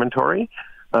lack of inventory.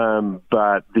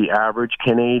 But the average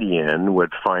Canadian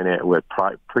would finance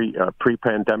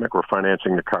pre-pandemic. We're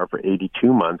financing the car for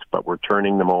 82 months, but we're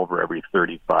turning them over every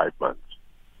 35 months.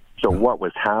 So what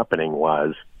was happening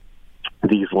was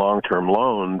these long-term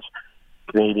loans,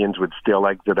 Canadians would still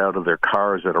exit out of their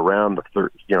cars at around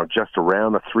just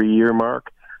around the 3-year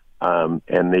mark,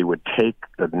 and they would take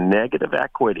the negative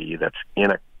equity that's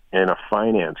in a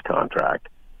finance contract,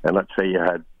 and let's say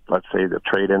the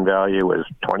trade-in value was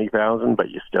 $20,000, but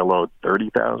you still owed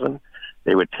 $30,000.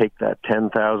 They would take that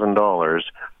 $10,000,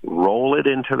 roll it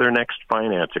into their next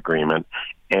finance agreement,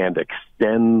 and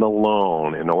extend the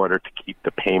loan in order to keep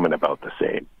the payment about the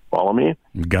same. Follow me?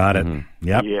 Got it. Mm-hmm.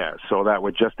 Yep. Yeah. So that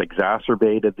would just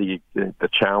exacerbated the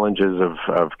challenges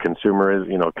of consumers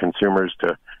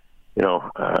to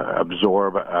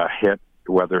absorb a hit,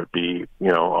 whether it be,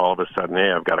 all of a sudden,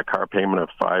 hey, I've got a car payment of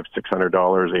 $500, $600,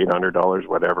 $800,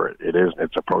 whatever it is.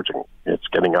 It's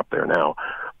getting up there now.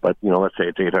 But, let's say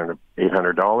it's $800.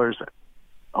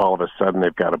 all of a sudden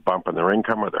they've got a bump in their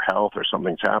income or their health or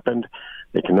something's happened,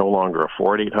 they can no longer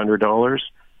afford $800,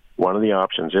 one of the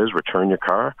options is return your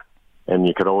car, and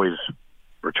you could always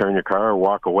return your car,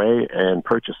 walk away, and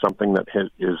purchase something that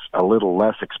is a little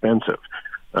less expensive.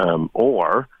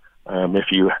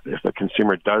 If the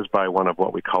consumer does buy one of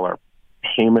what we call our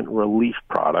payment relief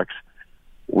products,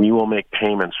 we will make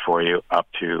payments for you up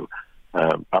to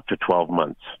 12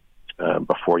 months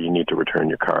before you need to return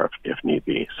your car if need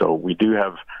be. So we do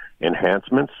have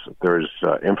enhancements. There's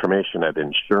information at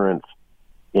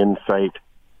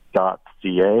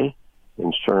insuranceinsight.ca,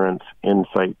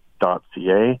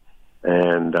 insuranceinsight.ca,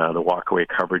 and the walkaway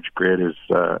coverage grid is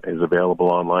available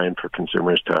online for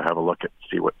consumers to have a look at,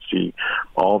 see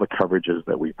all the coverages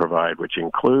that we provide, which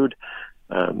include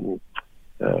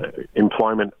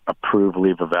employment approved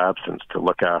leave of absence to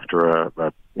look after a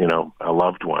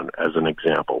loved one, as an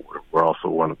example. We're also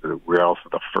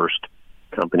the first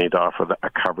company to offer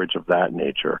a coverage of that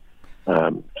nature.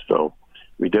 So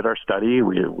we did our study,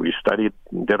 we studied,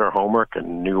 did our homework,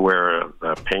 and knew where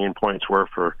the pain points were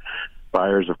for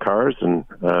buyers of cars, and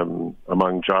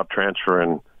among job transfer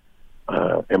and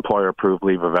employer approved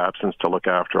leave of absence to look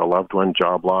after a loved one,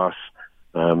 job loss,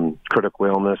 critical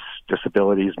illness,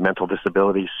 disabilities, mental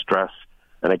disabilities, stress,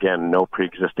 and again, no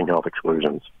pre-existing health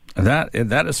exclusions. That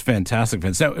is fantastic,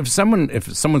 Vince. Now, if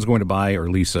someone's going to buy or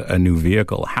lease a new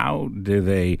vehicle, how do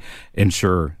they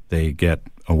ensure they get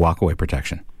a walkaway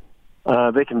protection?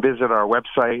 They can visit our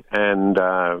website and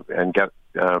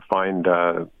find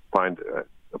a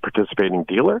participating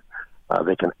dealer.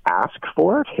 They can ask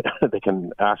for it. They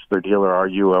can ask their dealer, "Are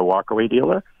you a walkaway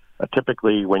dealer?"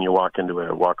 Typically, when you walk into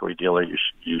a walkaway dealer, you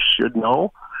should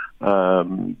know,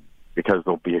 because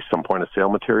there'll be some point of sale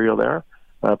material there.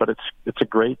 But it's a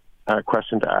great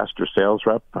question to ask your sales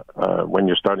rep when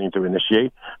you're starting to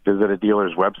initiate. Visit a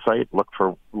dealer's website. Look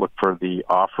for the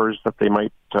offers that they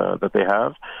might that they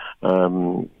have.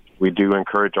 We do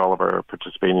encourage all of our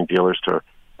participating dealers to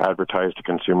advertise to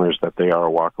consumers that they are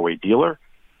a walkaway dealer,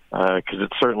 because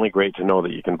it's certainly great to know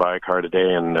that you can buy a car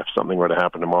today, and if something were to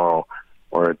happen tomorrow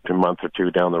or a month or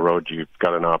two down the road, you've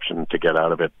got an option to get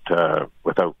out of it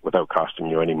without costing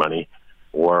you any money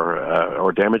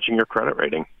or damaging your credit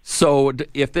rating. So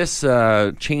if this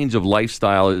change of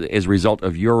lifestyle is a result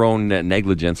of your own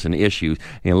negligence and issues,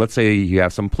 let's say you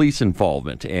have some police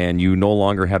involvement and you no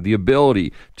longer have the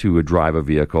ability to drive a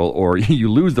vehicle, or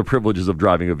you lose the privileges of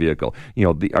driving a vehicle,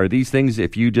 are these things,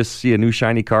 if you just see a new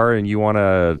shiny car and you want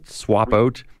to swap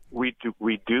out? We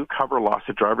do cover loss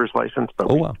of driver's license, but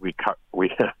we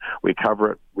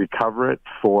cover it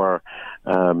for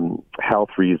health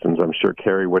reasons. I'm sure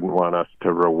Kerry wouldn't want us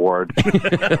to reward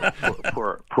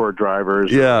poor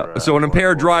drivers. Yeah, so an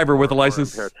impaired driver with a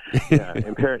license.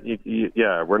 Impaired.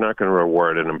 We're not going to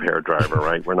reward an impaired driver,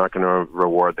 right? We're not going to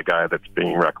reward the guy that's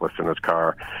being reckless in his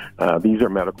car. These are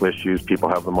medical issues. People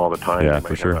have them all the time. Yeah,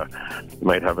 for sure. You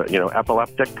might have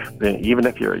epileptic. Even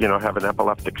if you have an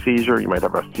epileptic seizure, you might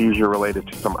have a seizure related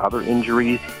to some other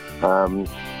injuries.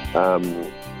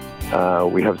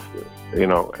 We have,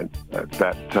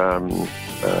 that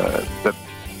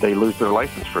they lose their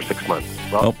license for 6 months.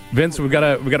 Well, Vince, we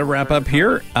got to wrap up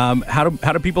here. How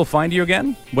do people find you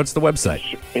again? What's the website?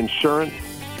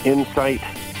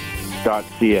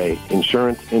 Insuranceinsight.ca.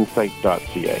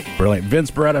 Insuranceinsight.ca. Brilliant. Vince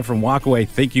Beretta from Walkaway,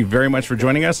 thank you very much for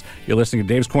joining us. You're listening to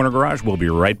Dave's Corner Garage. We'll be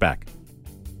right back.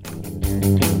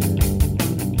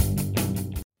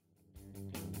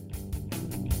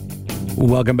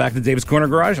 Welcome back to Dave's Corner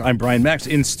Garage. I'm Brian Max,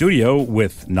 in studio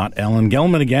with not Alan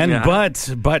Gelman again,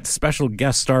 but special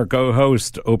guest star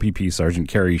co-host OPP Sergeant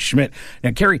Kerry Schmidt.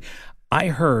 Now, Kerry, I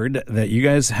heard that you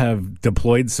guys have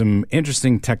deployed some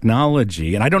interesting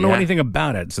technology, and I don't know anything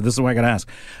about it, so this is why I got to ask,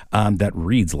 that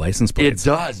reads license plates. It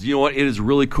does. You know what? It is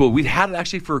really cool. We've had it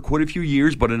actually for quite a few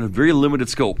years, but in a very limited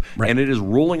scope, and it is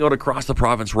rolling out across the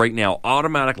province right now,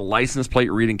 automatic license plate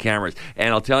reading cameras. And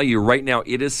I'll tell you right now,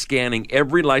 it is scanning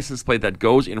every license plate that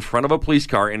goes in front of a police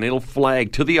car, and it'll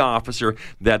flag to the officer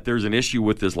that there's an issue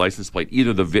with this license plate.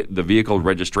 Either the vehicle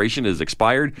registration is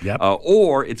expired,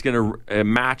 or it's going to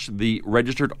match the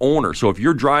registered owner. So if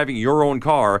you're driving your own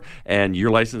car and your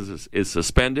license is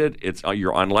suspended,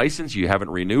 you're unlicensed, you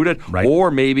haven't renewed it, or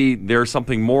maybe there's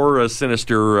something more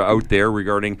sinister out there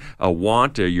regarding a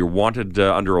want, you're wanted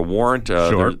under a warrant,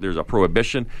 there's a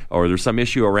prohibition, or there's some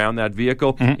issue around that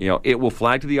vehicle, it will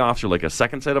flag to the officer like a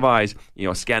second set of eyes,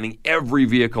 scanning every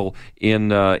vehicle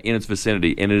in its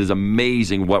vicinity. And it is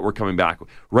amazing what we're coming back with.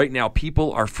 Right now,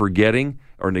 people are forgetting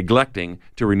or neglecting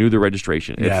to renew the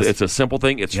registration. It's a simple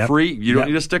thing. It's free. You don't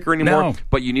need a sticker anymore,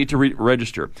 but you need to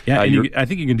register. Yeah, I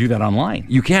think you can do that online.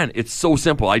 You can. It's so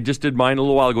simple. I just did mine a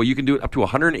little while ago. You can do it up to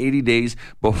 180 days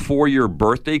before your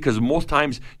birthday, because most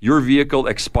times your vehicle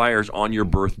expires on your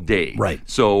birthday. Right.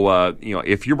 So,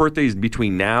 if your birthday is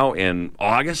between now and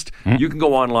August, you can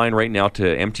go online right now to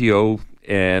MTO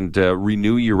and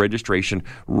renew your registration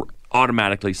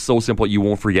automatically. So simple, you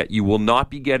won't forget. You will not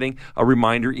be getting a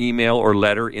reminder email or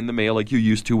letter in the mail like you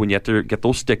used to when you have to get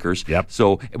those stickers.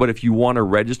 So, but if you want to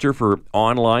register for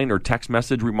online or text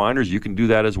message reminders, you can do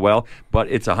that as well. But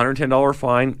it's a $110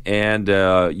 fine, and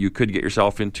you could get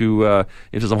yourself into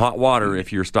some hot water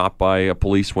if you're stopped by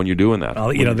police when you're doing that.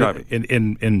 Well,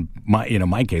 in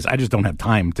my case, I just don't have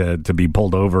time to be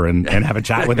pulled over and have a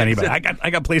chat with anybody. I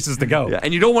got places to go. Yeah,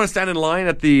 and you don't want to stand in line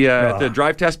at the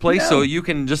drive test place, so you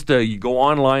can just you go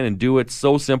online and do it.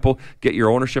 So simple. Get your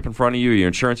ownership in front of you, your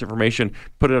insurance information,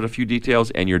 put out a few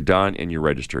details, and you're done, and you're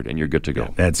registered, and you're good to go.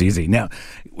 Yeah, that's easy. Now,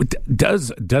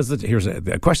 here's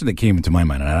a question that came into my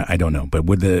mind, and I don't know, but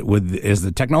is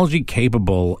the technology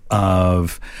capable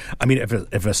of? I mean,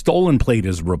 if a stolen plate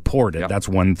is reported, that's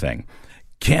one thing.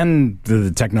 Can the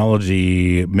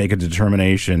technology make a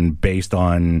determination based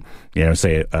on,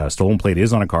 say a stolen plate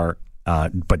is on a car,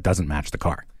 but doesn't match the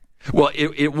car? Well,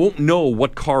 it won't know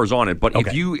what car is on it, but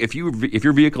if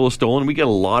your vehicle is stolen, we get a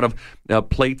lot of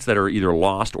plates that are either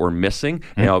lost or missing.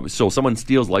 So someone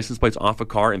steals license plates off a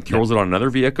car and throws it on another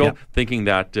vehicle, thinking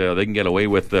that they can get away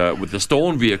with the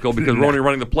stolen vehicle because we're only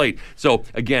running the plate. So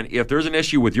again, if there's an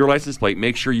issue with your license plate,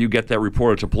 make sure you get that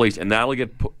reported to police, and that'll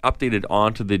get updated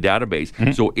onto the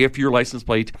database. So if your license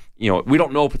plate, we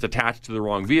don't know if it's attached to the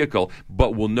wrong vehicle,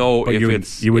 but we'll know if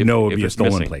it's you would know it would be a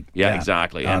stolen missing. plate. Yeah,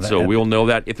 exactly. And so we'll know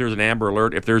that if there's an Amber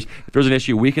Alert, if there's an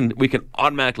issue, we can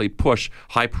automatically push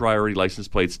high priority license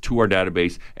plates to our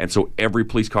database, and so every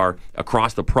police car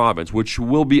across the province, which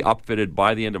will be upfitted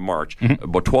by the end of March,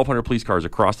 about 1,200 police cars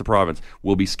across the province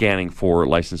will be scanning for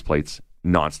license plates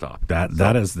nonstop.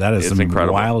 That is some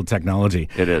incredible. Wild technology.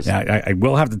 It is. I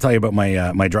will have to tell you about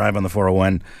my drive on the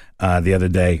 401 the other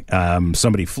day.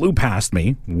 Somebody flew past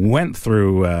me, went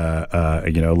through a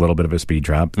little bit of a speed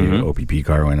trap. The OPP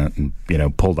car went out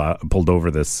and pulled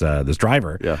over this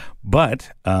driver. Yeah.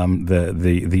 But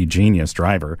the genius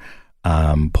driver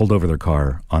pulled over their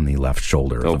car on the left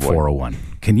shoulder of the 401.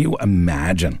 Can you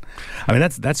imagine? I mean,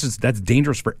 that's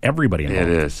dangerous for everybody involved.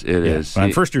 It is.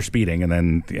 First you're speeding, and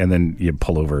then you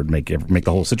pull over and make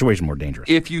the whole situation more dangerous.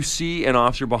 If you see an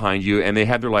officer behind you and they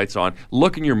have their lights on,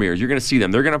 look in your mirrors. You're going to see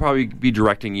them. They're going to probably be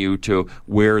directing you to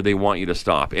where they want you to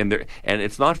stop, and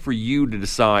it's not for you to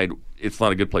decide. It's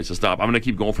not a good place to stop. I'm going to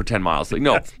keep going for 10 miles. Like,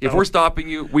 no, if we're stopping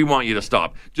you, we want you to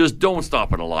stop. Just don't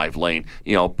stop in a live lane.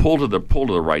 Pull to the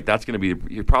right. That's going to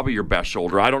be probably your best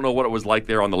shoulder. I don't know what it was like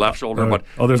there on the left shoulder, but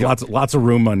there's lots of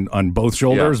room on both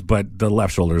shoulders, but the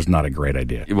left shoulder is not a great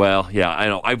idea. Well, yeah, I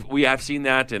know. We have seen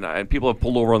that, and people have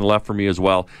pulled over on the left for me as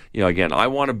well. Again, I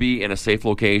want to be in a safe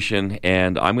location,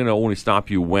 and I'm going to only stop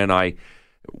you when I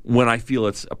feel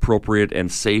it's appropriate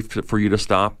and safe for you to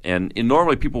stop. And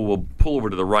normally people will pull over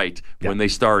to the right when they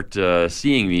start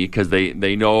seeing me because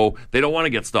they know they don't want to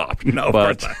get stopped. No,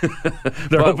 but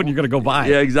they're hoping you're going to go by.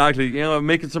 Yeah, exactly.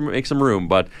 Make some room.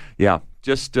 But yeah,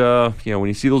 just when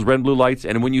you see those red and blue lights,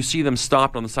 and when you see them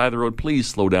stopped on the side of the road, please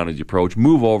slow down as you approach.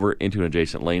 Move over into an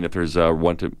adjacent lane if there's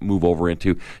one to move over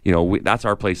into. That's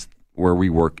our place where we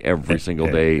work every single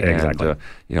day, exactly.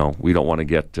 And we don't want to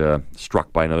get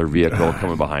struck by another vehicle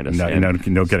coming behind us.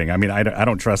 No kidding. I mean, I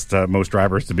don't trust most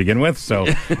drivers to begin with, so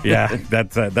yeah,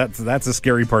 that's a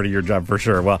scary part of your job for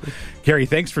sure. Well, Kerry,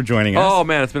 thanks for joining us. Oh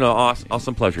man, it's been an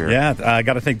awesome pleasure. Yeah, I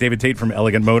got to thank David Tate from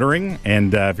Elegant Motoring,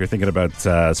 and if you're thinking about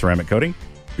ceramic coating,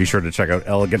 be sure to check out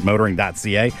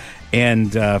elegantmotoring.ca.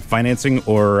 And financing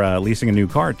or leasing a new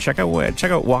car, check out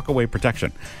Walkaway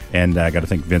Protection. And I got to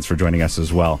thank Vince for joining us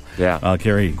as well. Yeah,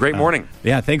 Kerry, great morning.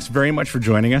 Thanks very much for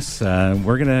joining us.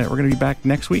 We're gonna be back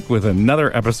next week with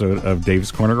another episode of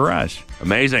Dave's Corner Garage.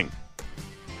 Amazing.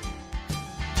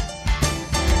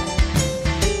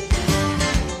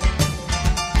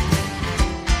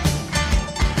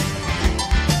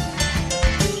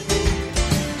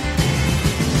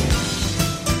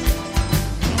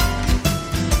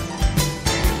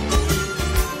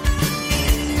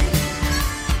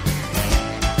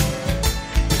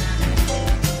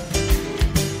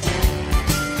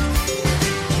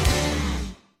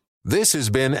 This has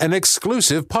been an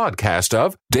exclusive podcast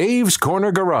of Dave's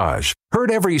Corner Garage.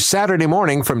 Heard every Saturday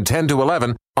morning from 10 to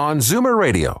 11 on Zoomer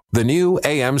Radio, the new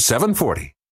AM 740.